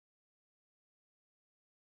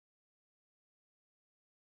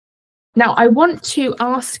Now, I want to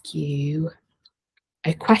ask you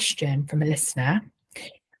a question from a listener,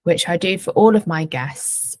 which I do for all of my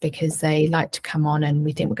guests because they like to come on and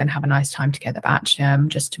we think we're going to have a nice time together. But actually, I'm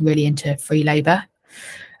just really into free labor.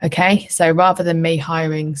 Okay, so rather than me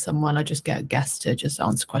hiring someone, I just get a guest to just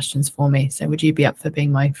answer questions for me. So would you be up for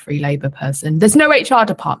being my free labor person? There's no HR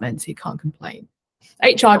department, so you can't complain.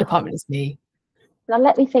 HR department is me. Now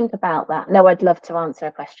let me think about that. No, I'd love to answer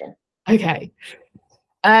a question. Okay.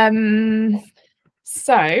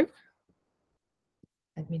 So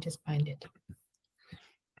let me just find it.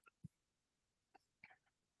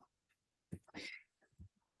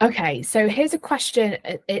 Okay, so here's a question.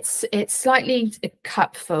 It's slightly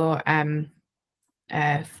cut for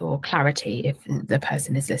clarity if the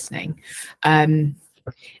person is listening. And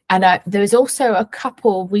there was also a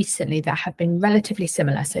couple recently that have been relatively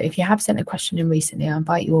similar. So if you have sent a question in recently, I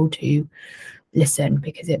invite you all to listen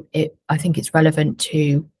because I think it's relevant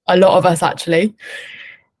to a lot of us actually.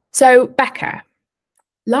 So Becca,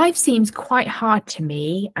 life seems quite hard to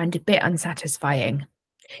me and a bit unsatisfying.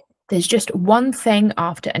 There's just one thing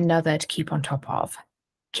after another to keep on top of.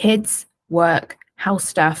 Kids, work, house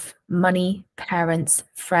stuff, money, parents,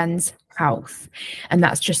 friends, health. And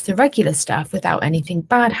that's just the regular stuff without anything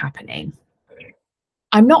bad happening.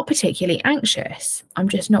 I'm not particularly anxious. I'm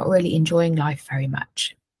just not really enjoying life very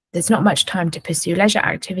much. There's not much time to pursue leisure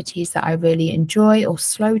activities that I really enjoy or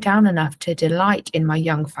slow down enough to delight in my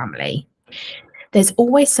young family. There's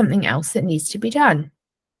always something else that needs to be done.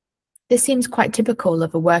 This seems quite typical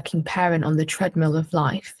of a working parent on the treadmill of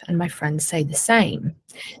life, and my friends say the same.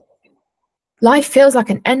 Life feels like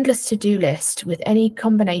an endless to-do list with any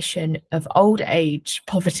combination of old age,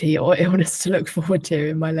 poverty, or illness to look forward to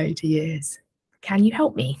in my later years. Can you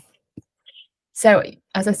help me? So,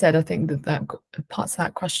 as I said, I think that parts of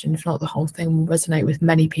that question, if not the whole thing, will resonate with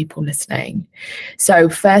many people listening. So,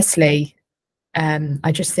 firstly,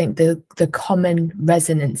 I just think the common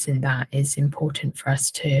resonance in that is important for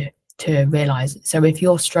us to realize. So if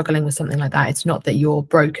you're struggling with something like that, it's not that you're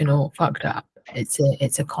broken or fucked up.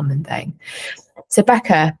 It's a common thing. So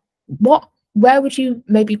Becca, where would you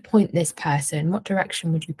maybe point this person? What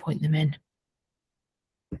direction would you point them in?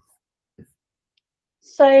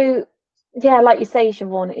 So yeah, like you say,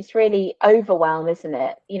 Siobhan, it's really overwhelmed, isn't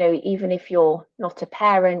it? You know, even if you're not a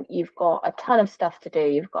parent, you've got a ton of stuff to do.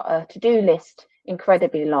 You've got a to-do list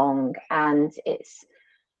incredibly long, and it's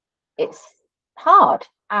hard.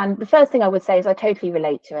 And the first thing I would say is I totally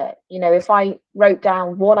relate to it. You know, if I wrote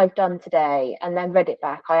down what I've done today and then read it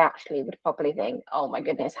back, I actually would probably think, oh my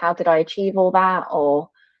goodness, how did I achieve all that? Or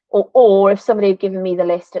if somebody had given me the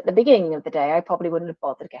list at the beginning of the day, I probably wouldn't have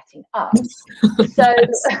bothered getting up. So,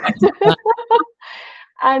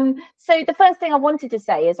 so the first thing I wanted to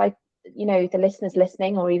say is you know, the listeners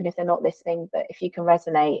listening, or even if they're not listening, but if you can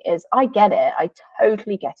resonate, is I get it. I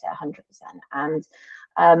totally get it 100%.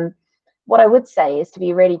 And what I would say is to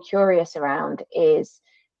be really curious around is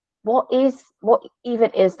what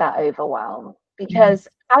even is that overwhelm? Because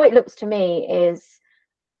how it looks to me is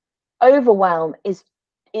overwhelm is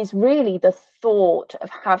really the thought of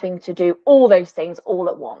having to do all those things all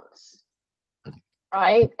at once,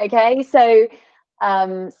 right? Okay, so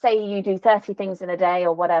say you do 30 things in a day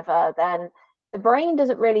or whatever, then the brain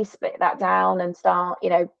doesn't really split that down and start, you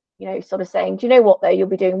know, sort of saying, do you know what though, you'll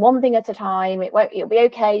be doing one thing at a time, it'll be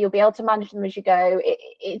okay, you'll be able to manage them as you go.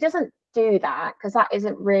 It doesn't do that, because that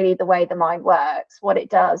isn't really the way the mind works. What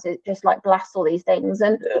it does is just like blasts all these things,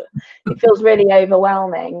 and it feels really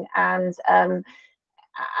overwhelming and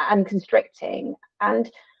constricting.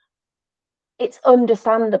 And it's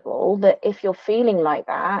understandable that if you're feeling like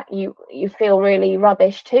that, you feel really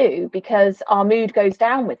rubbish too, because our mood goes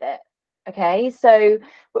down with it. Okay, so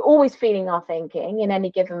we're always feeling our thinking in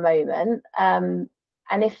any given moment, and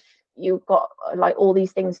if you've got like all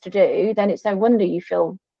these things to do, then it's no wonder you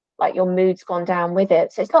feel like your mood's gone down with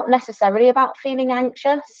it. So it's not necessarily about feeling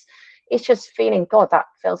anxious, it's just feeling, God, that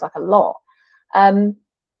feels like a lot. But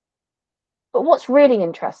what's really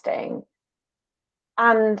interesting,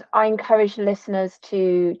 and I encourage listeners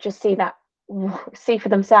to just see for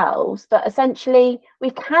themselves, that essentially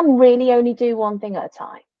we can really only do one thing at a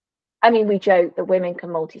time. I mean, we joke that women can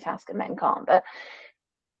multitask and men can't, but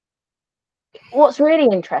what's really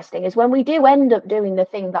interesting is when we do end up doing the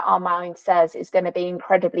thing that our mind says is going to be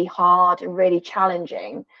incredibly hard and really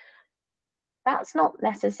challenging, that's not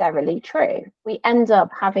necessarily true. We end up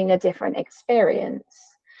having a different experience.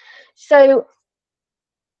 So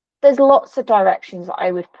there's lots of directions that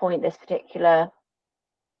I would point this particular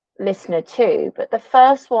listener to, but the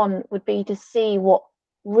first one would be to see what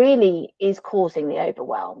really is causing the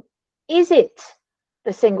overwhelm. Is it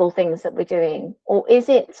the single things that we're doing, or is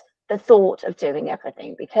it the thought of doing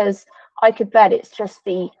everything, because I could bet it's just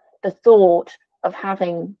the thought of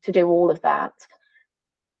having to do all of that.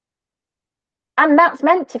 And that's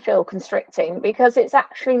meant to feel constricting, because it's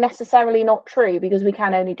actually necessarily not true, because we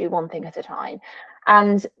can only do one thing at a time.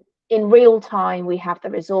 And in real time, we have the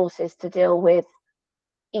resources to deal with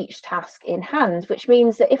each task in hand, which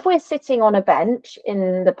means that if we're sitting on a bench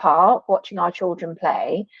in the park watching our children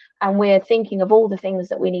play, and we're thinking of all the things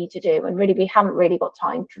that we need to do, and really we haven't really got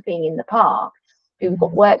time for being in the park, we've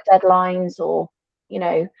got work deadlines, or, you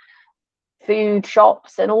know, food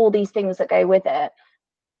shops and all these things that go with it.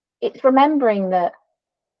 It's remembering that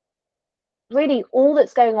really all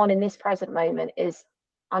that's going on in this present moment is,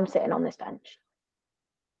 I'm sitting on this bench.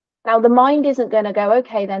 Now, the mind isn't going to go,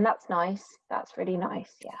 okay, then that's nice. That's really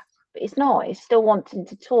nice. Yeah. But it's not. It's still wanting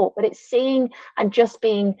to talk, but it's seeing and just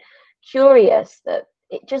being curious that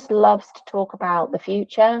it just loves to talk about the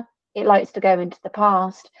future. It likes to go into the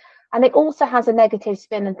past. And it also has a negative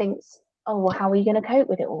spin and thinks, oh, well, how are you going to cope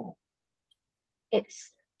with it all?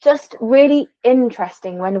 It's just really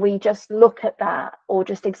interesting when we just look at that, or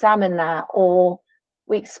just examine that, or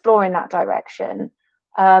we explore in that direction.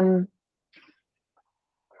 And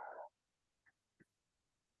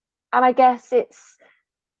I guess it's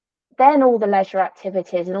then all the leisure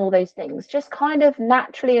activities and all those things just kind of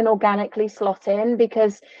naturally and organically slot in,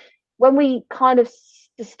 because when we kind of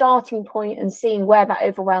the starting point and seeing where that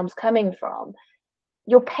overwhelm's coming from,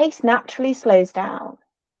 your pace naturally slows down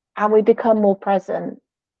and we become more present,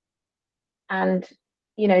 and,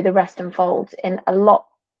 you know, the rest unfolds in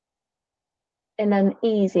an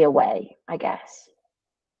easier way, I guess.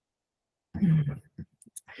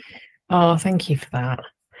 Oh, thank you for that.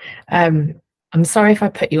 I'm sorry if I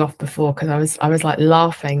put you off before, because I was like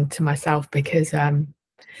laughing to myself, because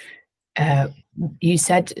you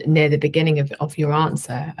said near the beginning of your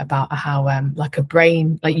answer about how like a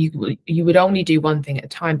brain, like you would only do one thing at a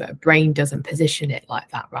time, but a brain doesn't position it like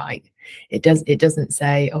that, right? It doesn't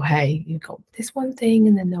say, oh, hey, you've got this one thing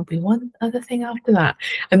and then there'll be one other thing after that.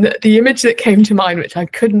 And the image that came to mind, which I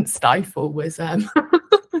couldn't stifle, was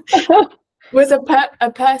was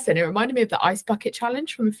a person. It reminded me of the ice bucket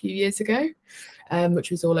challenge from a few years ago,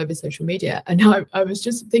 which was all over social media. And I was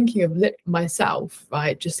just thinking of myself,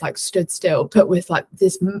 right, just like stood still, but with like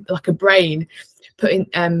this, like a brain putting,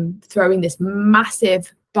 throwing this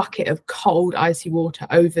massive bucket of cold icy water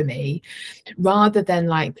over me, rather than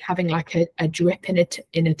like having like a drip in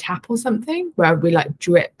a tap or something, where we like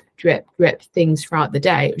drip things throughout the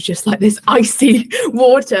day. It was just like this icy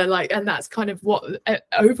water, like, and that's kind of what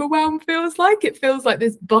overwhelm feels like. It feels like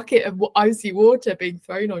this bucket of icy water being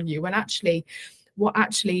thrown on you, when actually what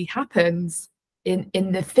actually happens in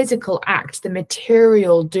the physical act, the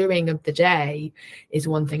material doing of the day, is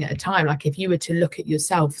one thing at a time. Like if you were to look at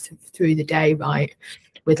yourself through the day, right,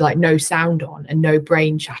 with like no sound on and no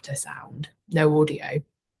brain chatter sound, no audio,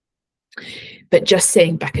 but just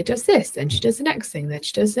seeing Becca does this, then she does the next thing, then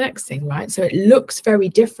she does the next thing, right? So it looks very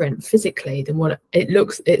different physically than what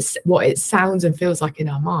it's what it sounds and feels like in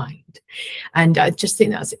our mind. And I just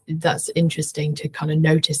think that's interesting to kind of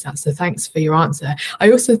notice that. So thanks for your answer.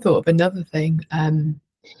 I also thought of another thing, and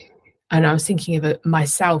I was thinking of it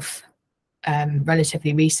myself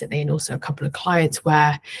relatively recently, and also a couple of clients,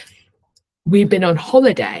 where we've been on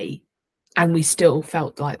holiday and we still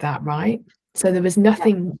felt like that, right? So there was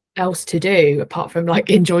nothing else to do apart from like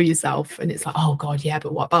enjoy yourself. And it's like, oh God, yeah,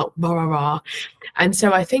 but what about rah, rah, rah? And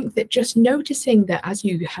so I think that just noticing that, as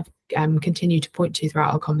you have continued to point to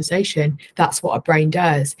throughout our conversation, that's what a brain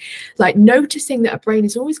does. Like noticing that a brain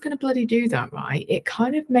is always going to bloody do that, right? It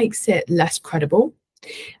kind of makes it less credible.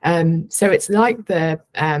 So it's like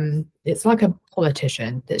it's like a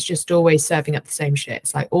politician that's just always serving up the same shit.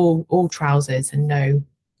 It's like all trousers and no,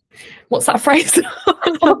 what's that phrase?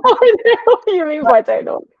 I know what you mean, but I don't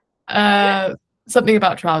know. Something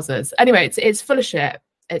about trousers. Anyway, it's full of shit.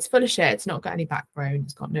 It's full of shit. It's not got any backbone.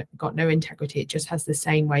 It's got no integrity. It just has the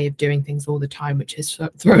same way of doing things all the time, which is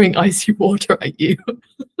throwing icy water at you.